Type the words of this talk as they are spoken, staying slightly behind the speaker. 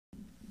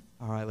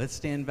All right, let's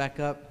stand back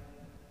up.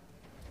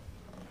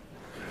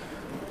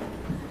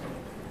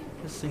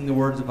 Let's sing the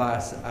words of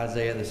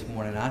Isaiah this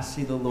morning. I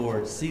see the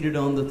Lord seated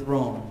on the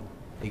throne,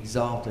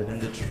 exalted, and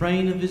the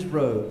train of his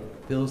robe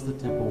fills the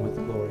temple with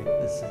glory.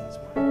 Let's sing this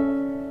morning.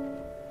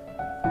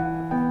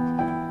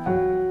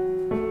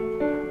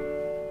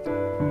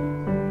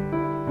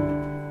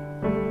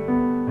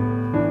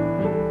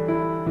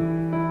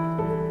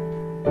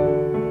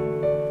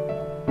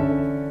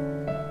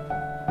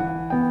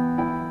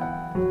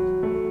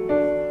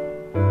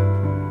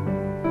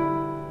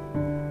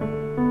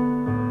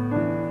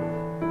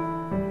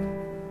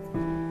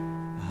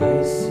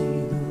 I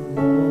see the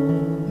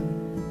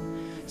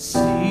Lord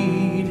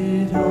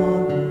seated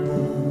on the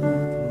throne,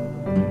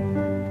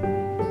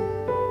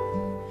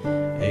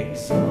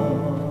 exalted,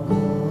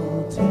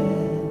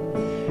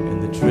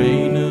 and the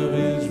train of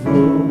his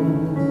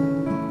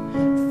robe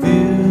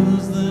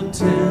fills the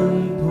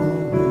temple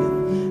with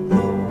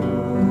glory,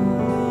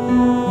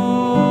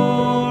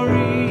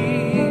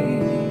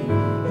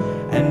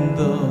 and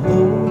the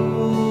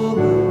whole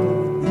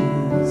earth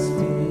is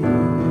filled.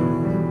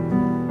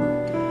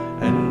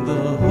 And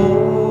the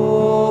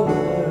whole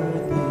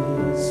earth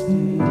is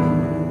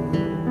filled,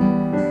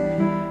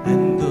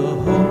 and the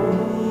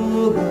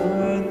whole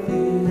earth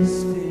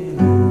is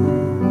filled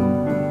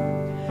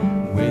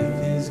with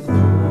his glory.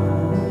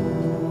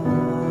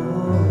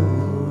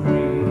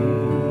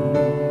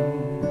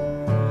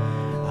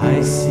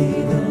 I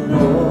see the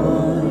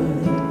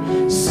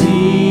Lord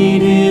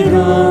seated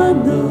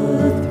on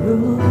the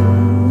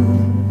throne,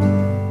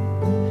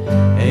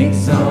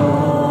 exalted,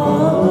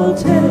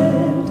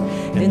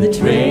 and the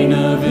train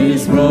of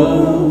his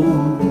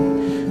robe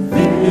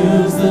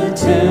fills the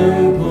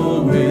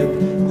temple with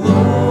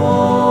glory,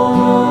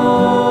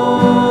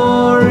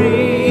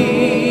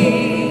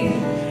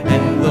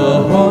 and the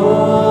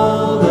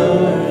whole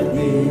earth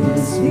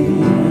is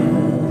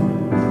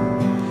filled,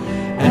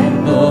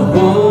 and the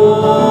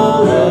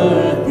whole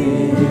earth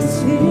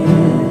is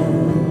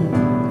filled,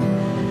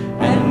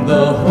 and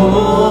the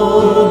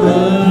whole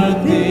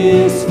earth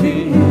is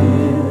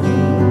filled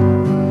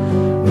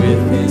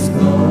with his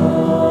glory.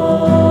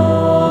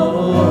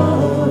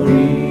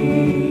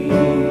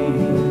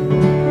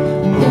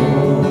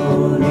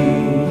 Holy,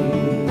 holy,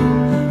 holy,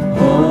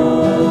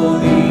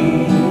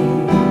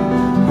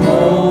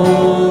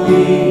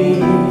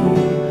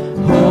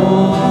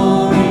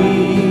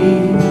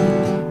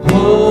 holy,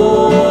 holy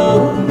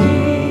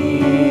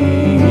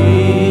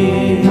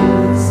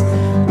is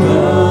the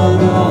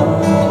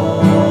Lord.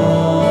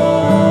 Holy,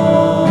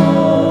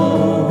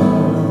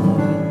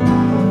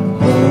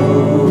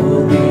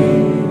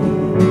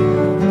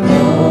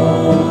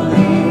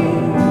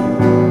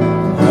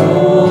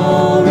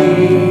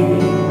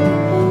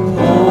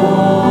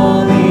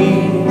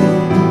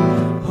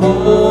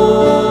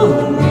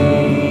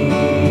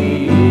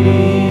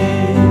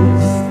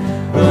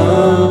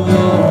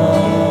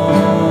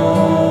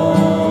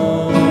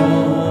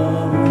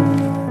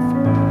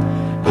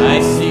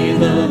 I see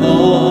the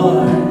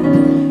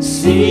Lord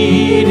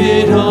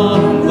seated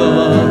on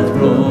the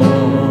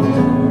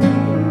throne,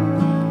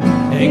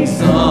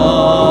 exalted,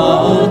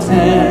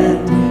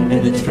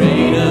 and the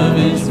train of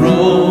his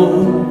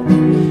robe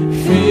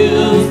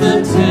fills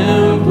the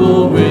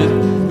temple with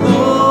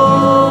glory,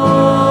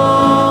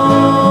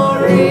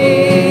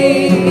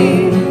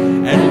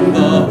 and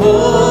the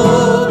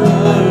whole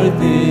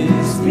earth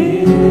is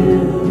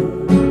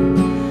filled,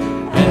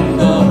 and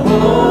the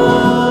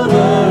whole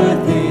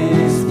earth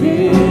is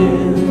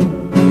filled,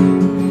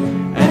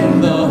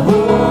 and the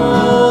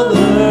whole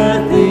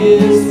earth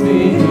is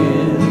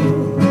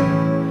filled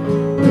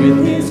with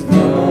his glory.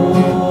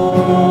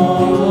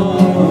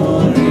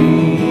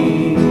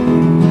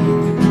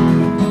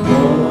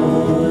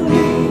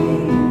 Holy,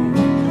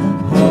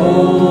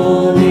 holy,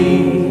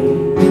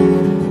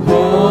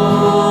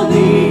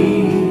 holy,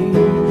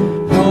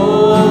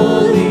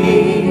 holy,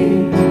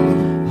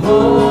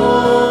 holy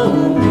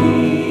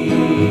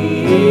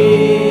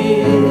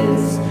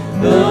is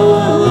the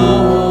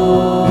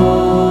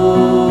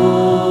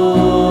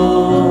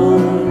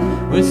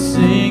Lord. We're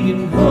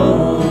singing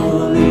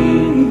holy,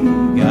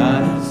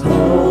 God is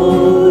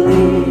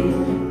holy,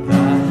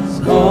 God is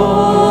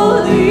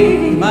holy,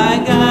 my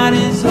God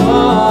is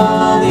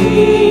holy,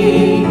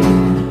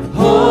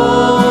 holy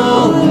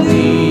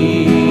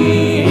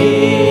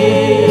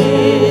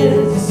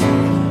is,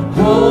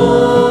 holy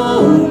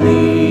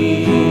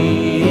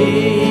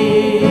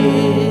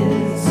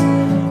is,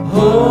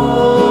 holy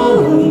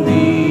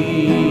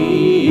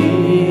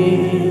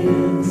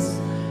is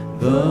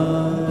the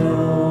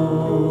Lord.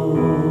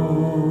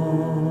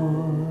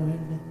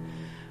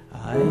 I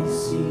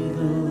see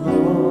the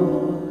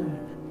Lord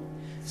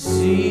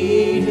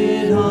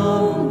seated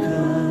on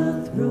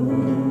the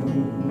throne,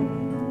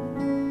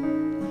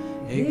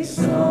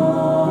 exalted,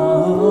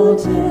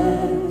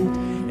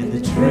 and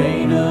the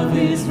train of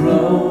his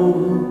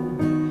robe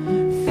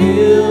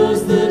fills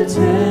the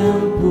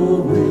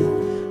temple with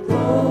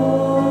glory,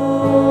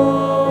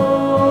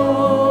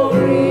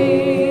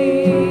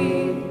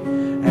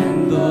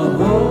 and the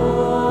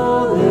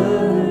whole earth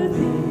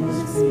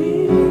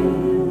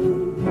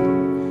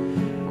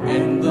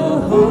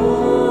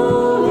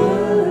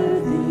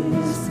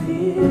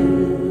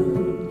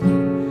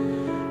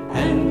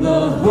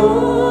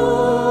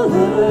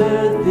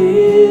earth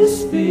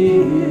is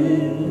filled